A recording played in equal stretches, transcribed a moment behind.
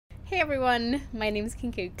Hey everyone, my name is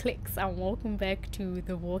Kinko Clicks and welcome back to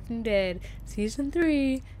The Walking Dead Season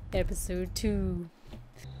 3, Episode 2.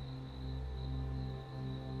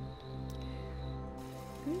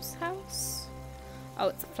 Whose house? Oh,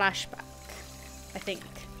 it's a flashback, I think.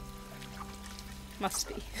 Must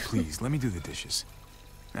be. Please, let me do the dishes.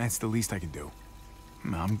 That's the least I can do.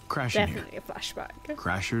 I'm crashing Definitely a flashback.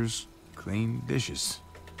 Crashers, clean dishes.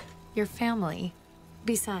 Your family.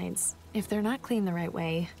 Besides, if they're not clean the right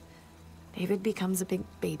way, David becomes a big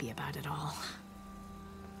baby about it all.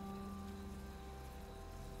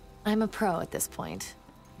 I'm a pro at this point.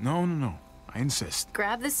 No. I insist.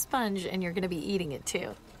 Grab this sponge and you're gonna be eating it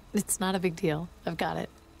too. It's not a big deal. I've got it.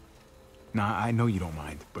 Nah, I know you don't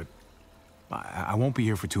mind, but I won't be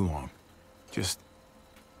here for too long. Just,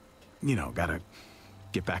 gotta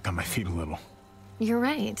get back on my feet a little. You're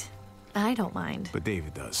right. I don't mind. But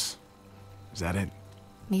David does. Is that it?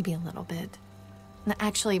 Maybe a little bit. No,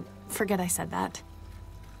 actually, forget I said that.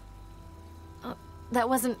 That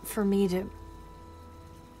wasn't for me to...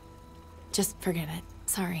 Just forget it.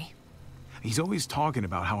 Sorry. He's always talking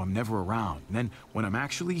about how I'm never around. And then when I'm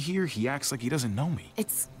actually here, he acts like he doesn't know me.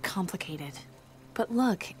 It's complicated. But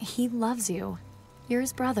look, he loves you. You're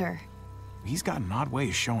his brother. He's got an odd way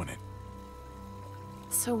of showing it.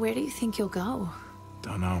 So where do you think you'll go?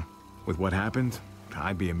 Don't know. With what happened,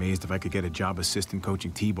 I'd be amazed if I could get a job assistant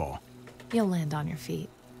coaching T-ball. You'll land on your feet.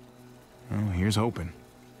 Well, here's hoping.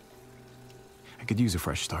 I could use a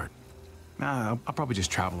fresh start. I'll probably just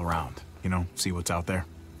travel around, see what's out there.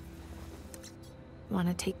 Want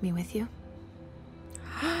to take me with you?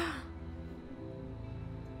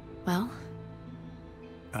 Well?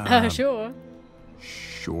 Sure.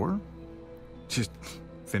 Sure. Just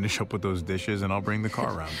finish up with those dishes and I'll bring the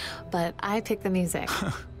car around. But I pick the music.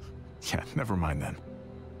 Yeah, never mind then.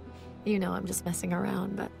 You know I'm just messing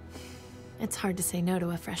around, but it's hard to say no to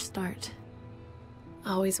a fresh start.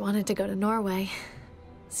 Always wanted to go to Norway.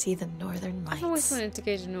 See the northern lights. I've always wanted to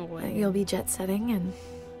go to Norway. You'll be jet setting and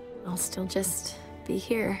I'll still just be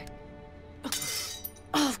here.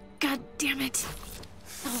 Oh, god damn it.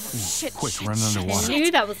 Oh, shit. Quick, shit, run shit, underwater. I knew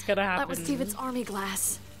that was gonna happen. That was David's army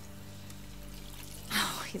glass.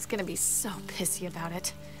 Oh, he's gonna be so pissy about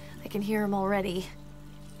it. I can hear him already.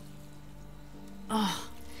 Oh,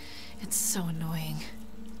 it's so annoying.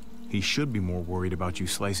 He should be more worried about you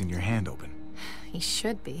slicing your hand open. He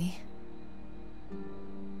should be.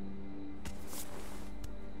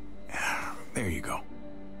 There you go.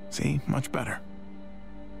 See? Much better.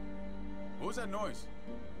 What was that noise?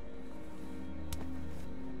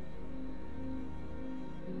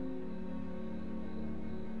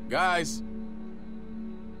 Guys!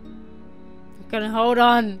 You're gonna hold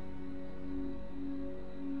on.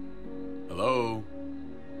 Hello?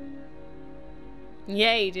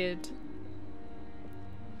 Yeah, he did.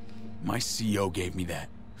 My CO gave me that.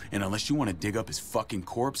 And unless you want to dig up his fucking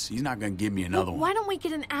corpse, he's not gonna give me another Why one. don't we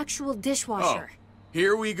get an actual dishwasher? Oh,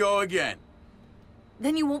 here we go again.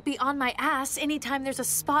 Then you won't be on my ass anytime there's a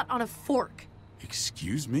spot on a fork.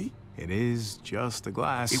 Excuse me? It is just a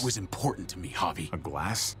glass. It was important to me, Javi. a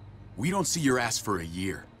glass? We don't see your ass for a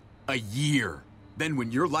year. A year. Then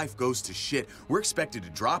when your life goes to shit, we're expected to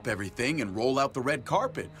drop everything and roll out the red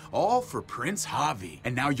carpet. All for Prince Javi.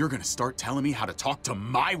 And now you're gonna start telling me how to talk to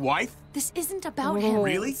my wife? This isn't about Oh, him.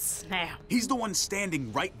 Really? Snap. He's the one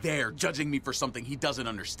standing right there, judging me for something he doesn't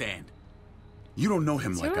understand. You don't know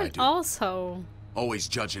him like You're I an do. asshole. Always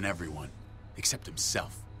judging everyone, except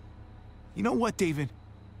himself. You know what, David?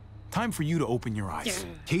 Time for you to open your eyes.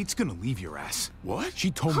 Yeah. Kate's gonna leave your ass. What?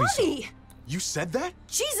 She told me so. Javi! You said that?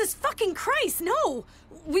 Jesus fucking Christ, no!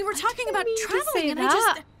 We were talking about mean to say traveling and I that.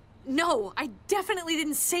 just... No, I definitely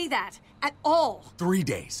didn't say that. At all. 3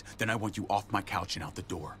 days, then I want you off my couch and out the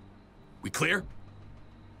door. We clear?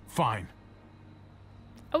 Fine.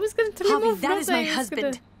 I was gonna tell him Javi, off that is my nothing. I was husband.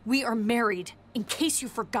 gonna- We are married, in case you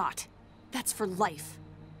forgot. That's for life.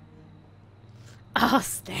 Oh,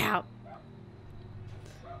 snap.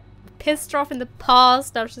 Pissed her off in the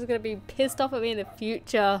past, now she's gonna be pissed off at me in the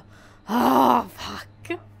future. Oh, fuck.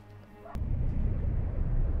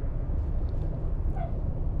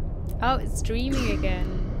 Oh, it's dreaming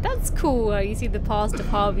again. That's cool. You see the past of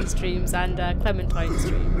Harvey's dreams and Clementine's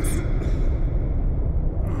dreams.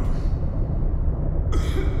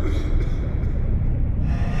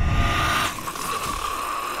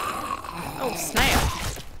 Oh,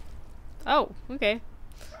 snap. Oh, okay.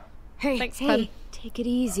 Hey, Thanks, hey, Clem. take it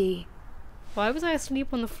easy. Why was I asleep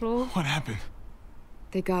on the floor? What happened?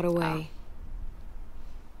 They got away.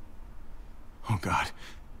 Oh, God.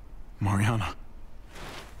 Mariana.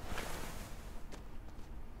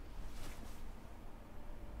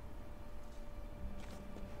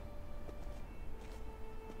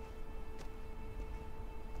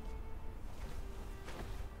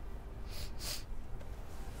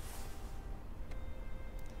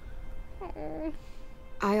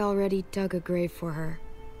 I already dug a grave for her.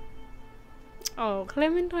 Oh,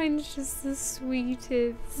 Clementine's just the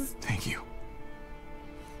sweetest. Thank you.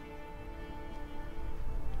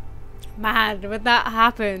 Man, when that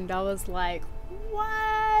happened, I was like,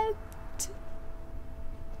 what?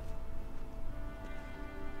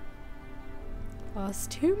 That's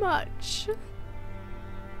too much.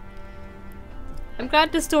 I'm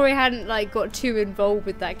glad the story hadn't like got too involved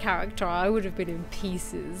with that character. I would have been in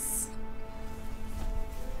pieces.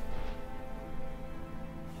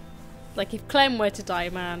 Like if Clem were to die,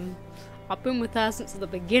 man, I've been with her since the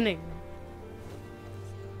beginning.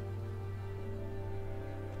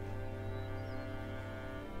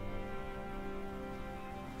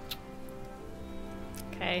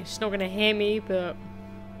 Okay, she's not gonna hear me, but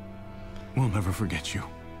We'll never forget you.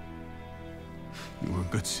 You were a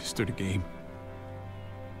good sister to Gabe.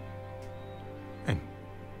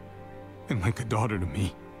 And like a daughter to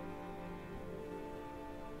me.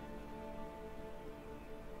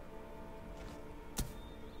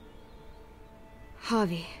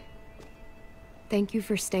 Javi, thank you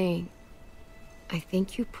for staying. I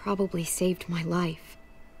think you probably saved my life.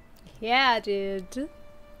 yeah, I did.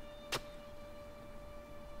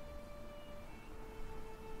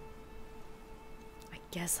 I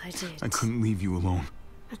guess I did. I couldn't leave you alone.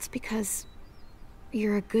 That's because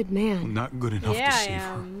you're a good I'm man. not good enough Yeah, to I save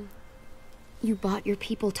her. am. You bought your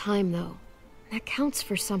people time, though. That counts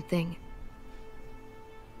for something.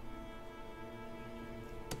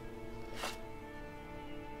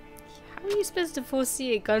 How are you supposed to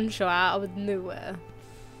foresee a gunshot out of nowhere?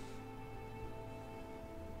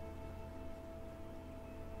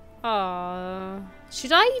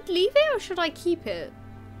 Should I leave it or should I keep it?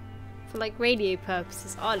 For like radio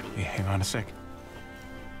purposes, I'll leave Hey, it. hang on a sec.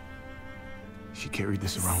 She carried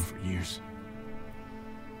this around for years.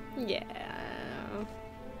 Yeah.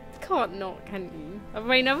 Can't not, can you? I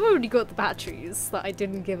mean, I've already got the batteries that I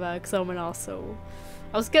didn't give her because I'm an arsehole.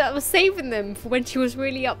 I was saving them for when she was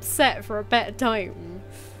really upset for a better time.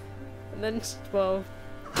 And then, well,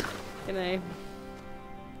 you know.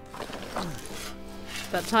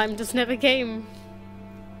 That time just never came.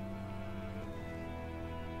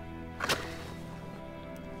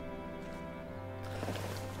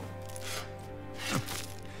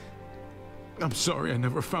 I'm sorry I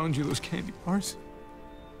never found you those candy bars.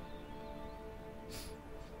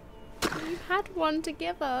 You had one to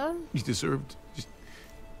give her. You deserved just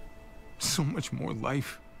so much more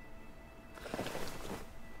life.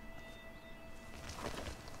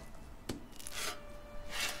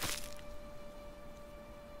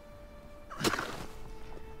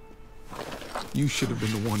 You should have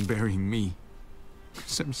been the one burying me.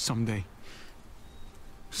 Someday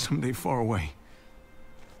far away.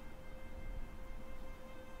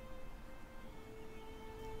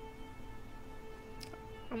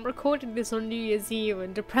 I'm recording this on New Year's Eve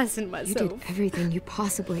and depressing You myself. did everything you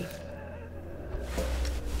possibly...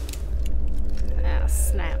 Ah,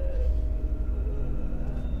 snap.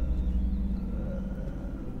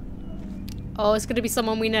 Oh, it's gonna be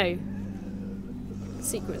someone we know.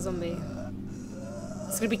 Secret zombie.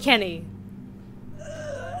 It's gonna be Kenny.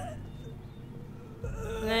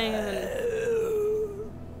 Hang on.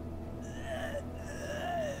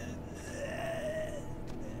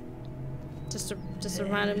 Just a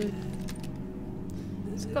random.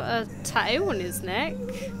 He's got a tattoo on his neck.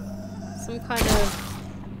 Some kind of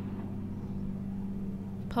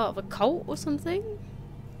part of a cult or something.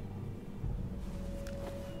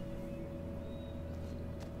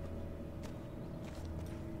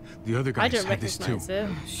 The other I guys don't had this too.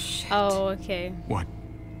 recognize it. Oh, okay. What?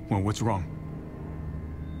 Well, what's wrong?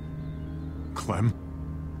 Clem?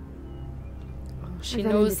 She I've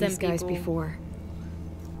run knows into them these guys people. before.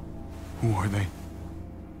 Who are they?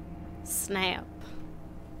 Snap.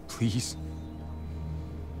 Please?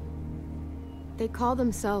 They call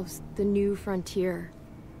themselves the New Frontier.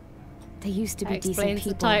 They used to be That decent explains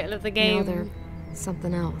people. the title of the Now game. they're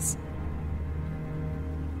something else.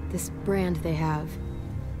 This brand they have,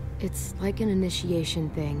 it's like an initiation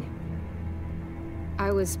thing.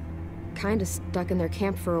 I was kinda stuck in their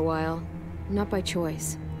camp for a while, not by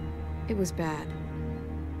choice. It was bad.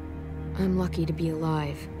 I'm lucky to be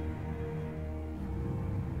alive.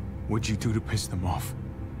 What'd you do to piss them off?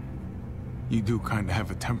 You do kind of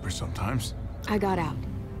have a temper sometimes. I got out.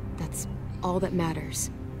 That's all that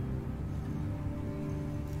matters.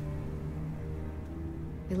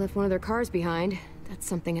 They left one of their cars behind. That's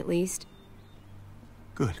something at least.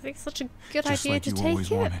 Good. I think it's such a good Just idea like to you take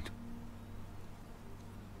always it. wanted.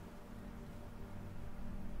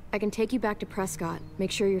 I can take you back to Prescott,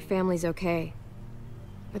 make sure your family's okay.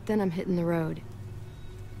 But then I'm hitting the road.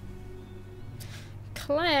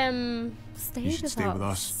 Clem, stay You should with stay us. with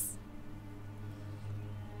us.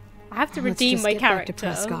 I have to Let's redeem just my get back to character.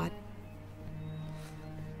 Prescott.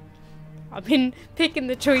 I've been picking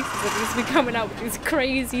the choices and he's been coming out with these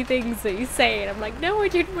crazy things that he's saying. I'm like, no, I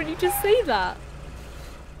didn't want you to say that.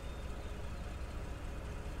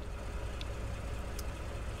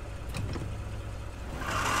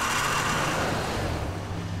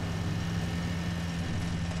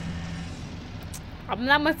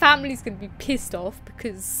 Now my family's going to be pissed off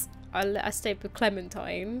because I stayed with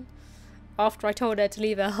Clementine after I told her to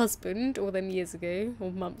leave her husband all them years ago,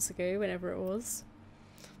 or months ago, whenever it was.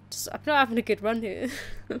 I'm not having a good run here.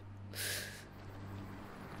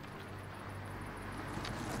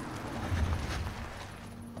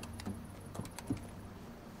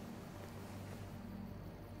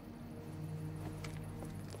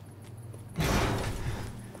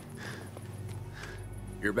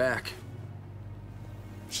 You're back.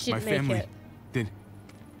 She My didn't make family. it. Did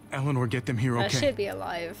Eleanor get them here I okay? should be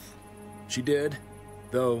alive. She did.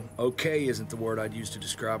 Though, okay isn't the word I'd use to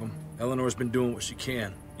describe them. Eleanor's been doing what she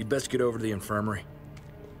can. You'd best get over to the infirmary.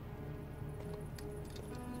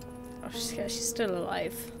 Oh, she's still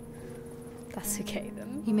alive. That's okay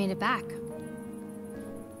then. You made it back.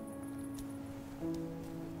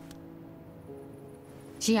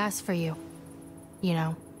 She asked for you. You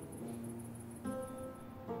know.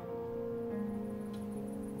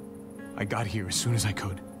 I got here as soon as I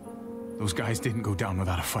could. Those guys didn't go down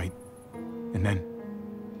without a fight. And then...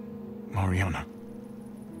 Mariana.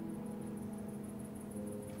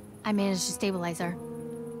 I managed to stabilize her.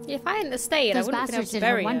 If I hadn't stayed, I Those wouldn't have been able bastards to did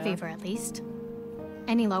her bury one her. favor at least.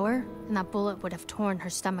 Any lower, and that bullet would have torn her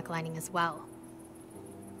stomach lining as well.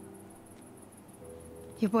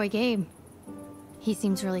 Your boy Gabe. He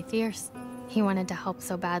seems really fierce. He wanted to help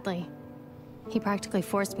so badly. He practically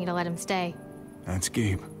forced me to let him stay. That's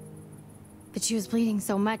Gabe. But she was bleeding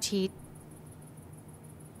so much, he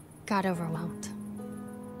got overwhelmed.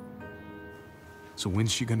 So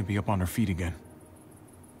when's she gonna be up on her feet again?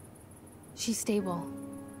 She's stable.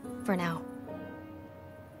 For now.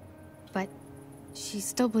 But she's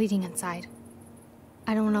still bleeding inside.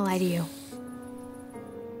 I don't want to lie to you.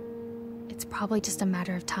 It's probably just a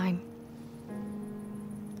matter of time.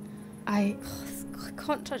 I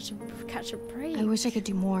can't catch a break. I wish I could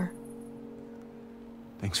do more.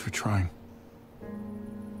 Thanks for trying.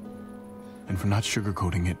 And for not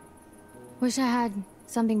sugarcoating it. Wish I had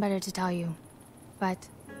something better to tell you. But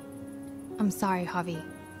I'm sorry, Javi.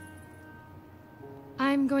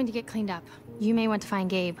 I'm going to get cleaned up. You may want to find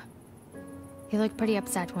Gabe. He looked pretty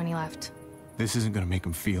upset when he left. This isn't gonna make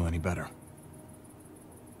him feel any better.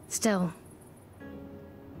 Still,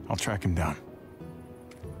 I'll track him down.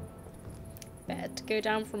 Better to go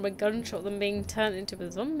down from a gunshot than being turned into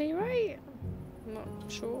a zombie, right? I'm not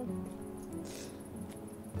sure.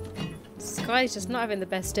 This guy's just not having the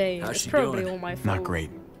best day. How's It's she probably doing? all my fault. Not great.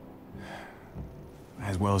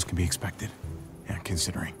 As well as can be expected. Yeah,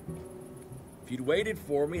 considering. If you'd waited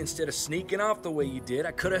for me instead of sneaking off the way you did,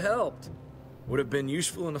 I could have helped. Would have been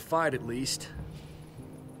useful in the fight, at least.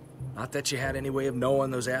 Not that you had any way of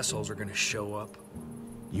knowing those assholes are gonna show up.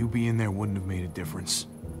 You being there wouldn't have made a difference.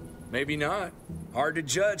 Maybe not. Hard to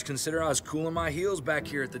judge, considering I was cooling my heels back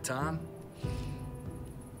here at the time.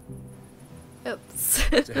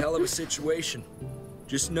 Oops. It's a hell of a situation.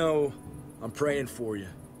 Just know, I'm praying for you.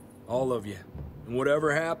 All of you. And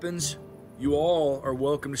whatever happens, you all are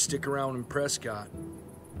welcome to stick around in Prescott.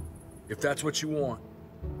 If that's what you want.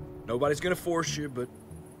 Nobody's gonna force you, but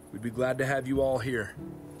we'd be glad to have you all here.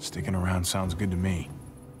 Sticking around sounds good to me.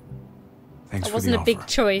 Thanks That for wasn't the a offer. big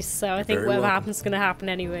choice, so I think very whatever welcome. happens is gonna happen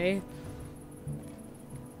anyway.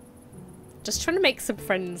 Just trying to make some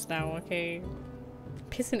friends now, okay?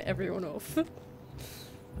 Pissing everyone off.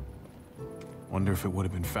 Wonder if it would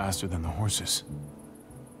have been faster than the horses.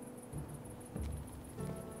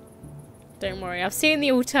 Don't worry, I've seen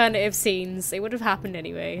the alternative scenes. It would have happened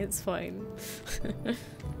anyway, it's fine.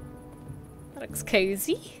 That looks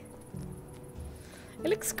cozy. It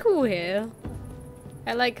looks cool here.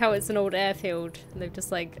 I like how it's an old airfield and they've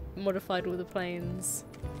just like modified all the planes.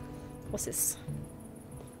 What's this?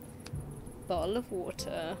 Bottle of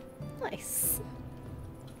water. Nice.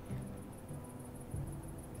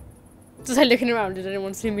 Just like looking around, did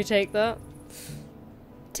anyone see me take that?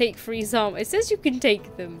 Take free samples. It says you can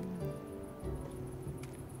take them.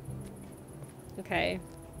 Okay.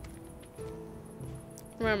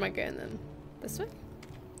 Where am I going then? This way?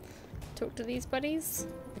 Talk to these buddies?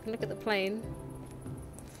 I can look at the plane.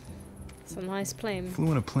 It's a nice plane.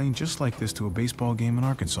 Flew in a plane just like this to a baseball game in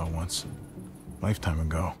Arkansas once. Lifetime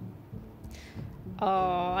ago.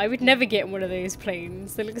 Oh, I would never get in one of those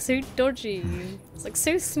planes. They look so dodgy. It's like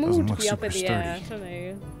so small to be up in the air. I don't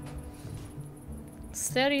know.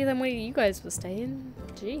 Sturdier than where you guys were staying.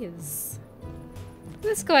 Jeez.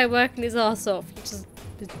 This guy working his ass off, just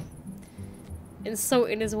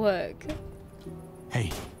insulting his work.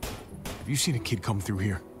 Hey, have you seen a kid come through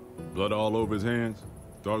here? Blood all over his hands,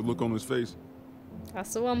 dark look on his face.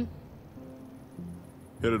 That's the one.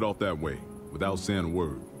 Headed off that way, without saying a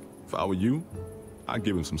word. If I were you, I'd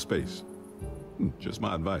give him some space. Just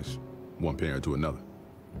my advice, one parent to another.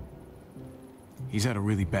 He's had a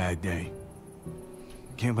really bad day.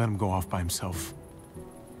 Can't let him go off by himself.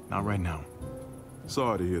 Not right now.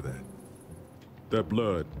 Sorry to hear that. That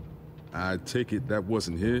blood, I take it that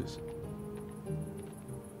wasn't his?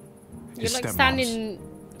 You're like standing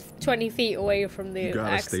 20 feet away from the accident.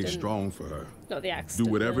 You gotta stay strong for her. Not the accident.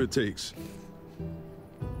 Do whatever it takes.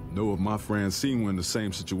 Know if my Francine were in the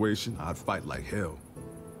same situation, I'd fight like hell.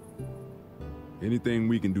 Anything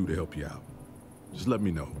we can do to help you out, just let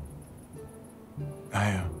me know.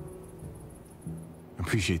 I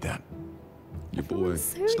appreciate that. Your boy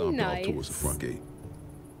so stomped nice. off towards the front gate.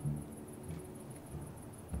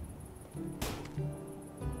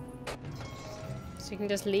 So you can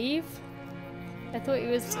just leave? I thought he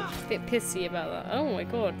was a bit pissy about that. Oh my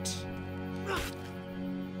god.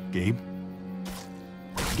 Gabe?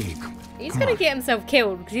 Gabe, He's come gonna on. get himself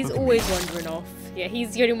killed because he's Look at always me. wandering off. Yeah,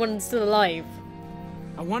 he's the only one still alive.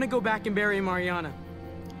 I want to go back and bury Mariana.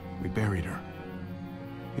 We buried her.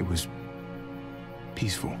 It was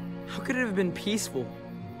peaceful. How could it have been peaceful?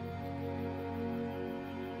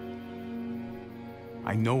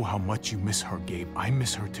 I know how much you miss her, Gabe. I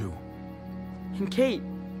miss her too. And Kate,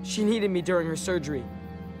 she needed me during her surgery.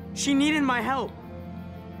 She needed my help.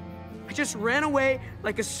 I just ran away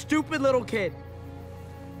like a stupid little kid.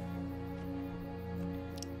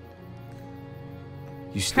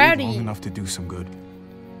 You stayed Proud of long you. enough to do some good.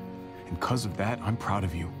 And because of that, I'm proud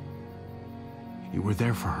of you. You were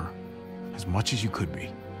there for her, as much as you could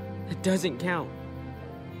be. It doesn't count.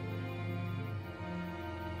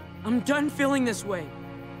 I'm done feeling this way.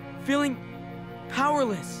 Feeling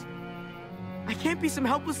powerless. I can't be some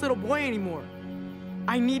helpless little boy anymore.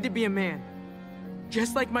 I need to be a man.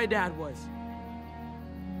 Just like my dad was.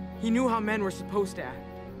 He knew how men were supposed to act.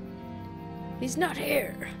 He's not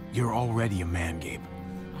here. You're already a man, Gabe.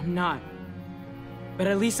 I'm not. But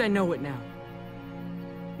at least I know it now.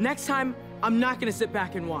 Next time, I'm not gonna sit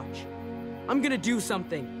back and watch. I'm gonna do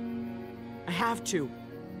something. I have to.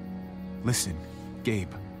 Listen,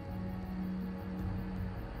 Gabe.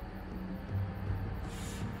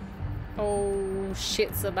 Oh,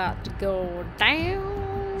 shit's about to go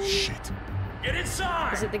down. Shit. Get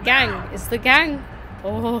inside! Is it the gang? It's the gang.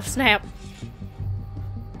 Oh, snap.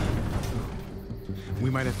 We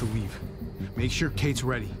might have to leave. Make sure Kate's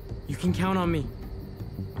ready. You can count on me.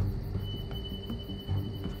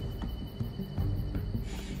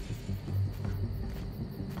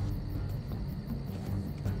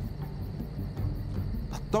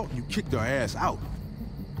 I thought you kicked her ass out.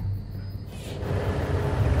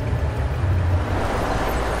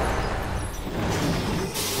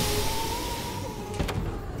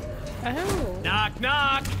 Oh. Knock,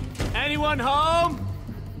 knock! Anyone home?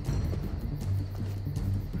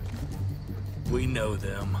 We know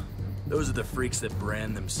them. Those are the freaks that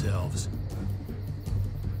brand themselves.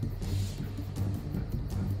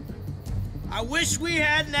 I wish we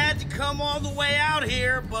hadn't had to come all the way out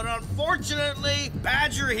here, but unfortunately,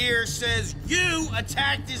 Badger here says you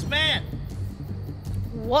attacked his man.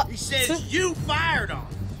 What? He says you fired on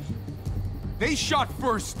him. They shot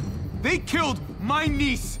first. They killed my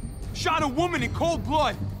niece. Shot a woman in cold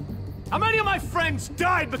blood. How many of my friends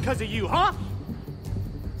died because of you, huh?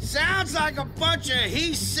 Sounds like a bunch of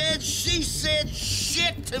he said, she said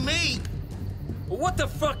shit to me. Well, what the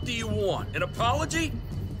fuck do you want? An apology?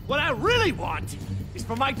 What I really want is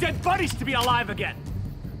for my dead buddies to be alive again.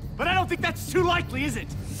 But I don't think that's too likely, is it?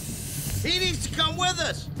 He needs to come with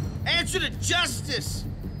us. Answer to justice.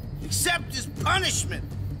 Accept his punishment.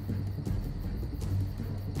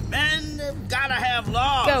 Men have gotta have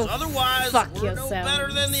laws. Go Otherwise, fuck we're no yourselves.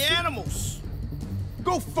 better than the animals.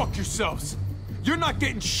 Go fuck yourselves. You're not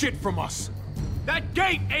getting shit from us. That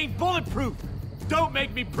gate ain't bulletproof. Don't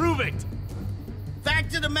make me prove it.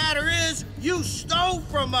 Fact of the matter is, you stole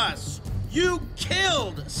from us. You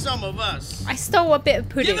killed some of us. I stole a bit of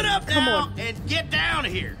pudding. Give it up Come now on. and get down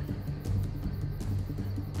here.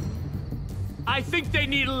 I think they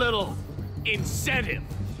need a little incentive.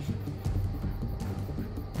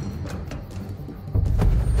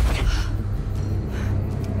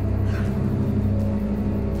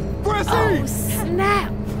 Oh,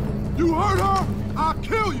 snap. You heard her? I'll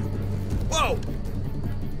kill you! Whoa!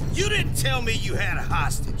 You didn't tell me you had a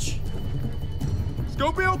hostage. It's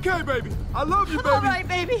gonna be okay, baby. I love you, baby. All right,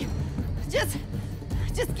 baby. Just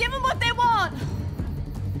give them what they want.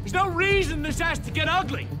 There's no reason this has to get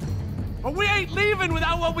ugly. But we ain't leaving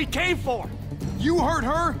without what we came for. You hurt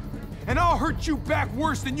her, and I'll hurt you back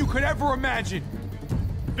worse than you could ever imagine.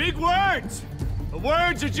 Big words. The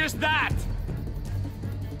words are just that.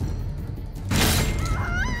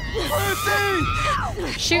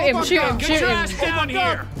 Shoot him, shoot him, Get shoot your him. ass down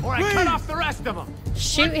here, or I cut off the rest of them.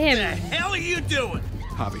 Shoot him. What the hell are you doing?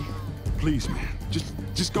 Javi, please, man.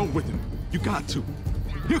 Just go with him. You got to.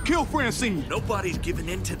 He'll kill Francine. Nobody's giving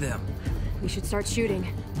in to them. We should start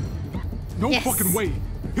shooting. No Yes. fucking way.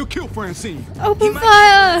 He'll kill Francine. Open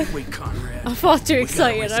fire! Wait, Conrad. I'm far too We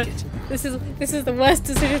gotta excited. risk it. This is the worst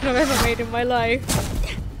decision I've ever made in my life.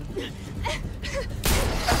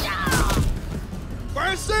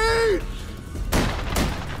 Francine!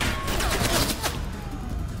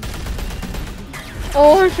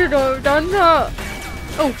 Oh, I should have done that.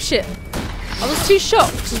 Oh shit. I was too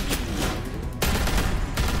shocked.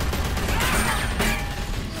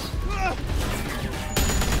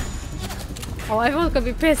 Oh, everyone's gonna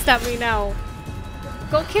be pissed at me now.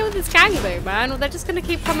 Go kill this gang though, man, or they're just gonna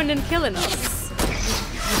keep coming and killing us.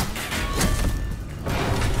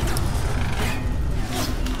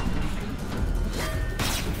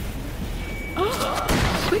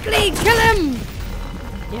 Quickly, kill him!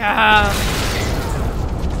 Yeah.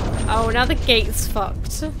 Oh, now the gate's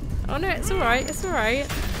fucked. Oh no, it's alright, it's alright.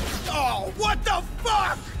 Oh, what the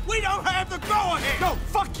fuck? We don't have the go-ahead! No,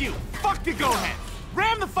 fuck you. Fuck the go-ahead.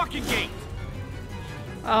 Ram the fucking gate.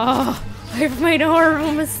 Oh, I've made a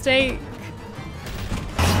horrible mistake.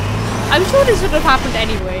 I'm sure this would have happened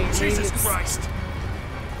anyway. Jesus Christ.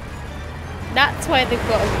 That's why they've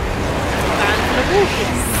got a ban for the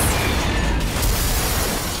walkers.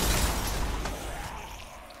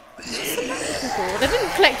 They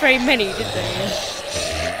didn't collect very many, did they?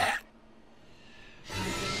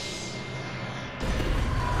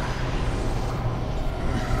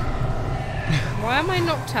 Why am I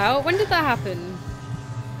knocked out? When did that happen?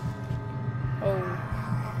 Oh.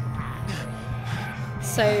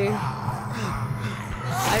 So,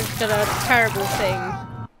 I've done a terrible thing.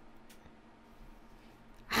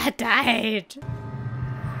 I died.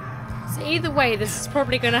 So either way, this is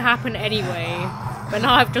probably going to happen anyway. But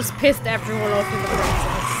now I've just pissed everyone off in the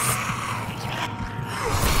process.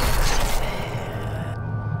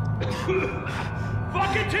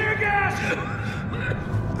 Fucking tear gas!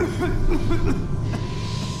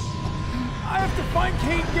 I have to find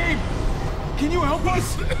Kane Gabe. Can you help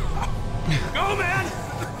us? Go, man!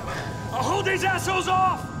 I'll hold these assholes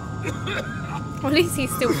off! Well, at least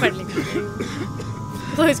he's still friendly with you.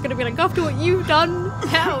 So he's gonna be like, after what you've done?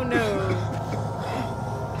 Hell no.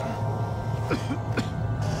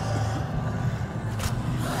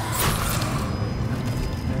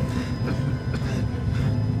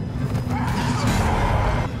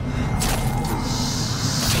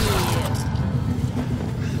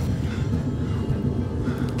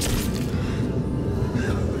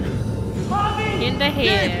 In the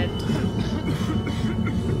head.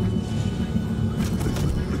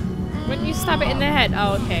 When you stab it in the head,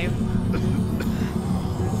 oh okay.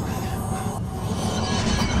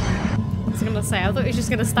 I was gonna say, I thought he was just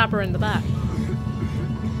gonna stab her in the back.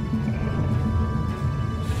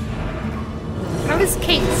 How is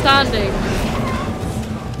Kate standing?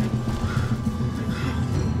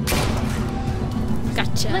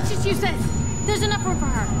 Gotcha. Let's just use this. There's enough room for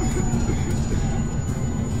her.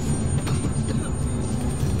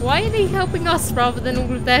 Why are they helping us rather than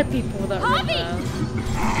all of their people that are in there?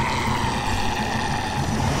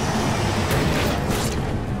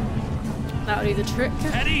 That'll do the trick.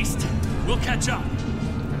 Head east. We'll catch up.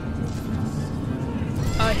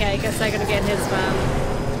 Okay, I guess they're gonna get in his van.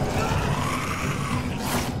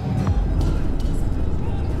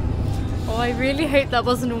 Oh, I really hope that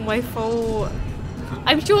wasn't all my fault.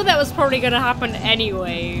 I'm sure that was probably gonna happen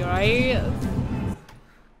anyway, right?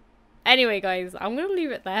 Anyway, guys, I'm gonna leave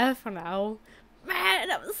it there for now. Man,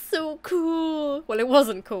 that was so cool. Well, it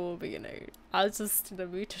wasn't cool, but you know, I was just in the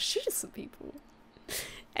mood to shoot some people.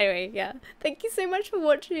 Anyway, yeah, thank you so much for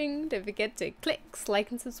watching. Don't forget to click like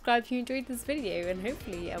and subscribe if you enjoyed this video, and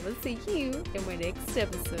hopefully I will see you in my next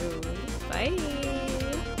episode. Bye.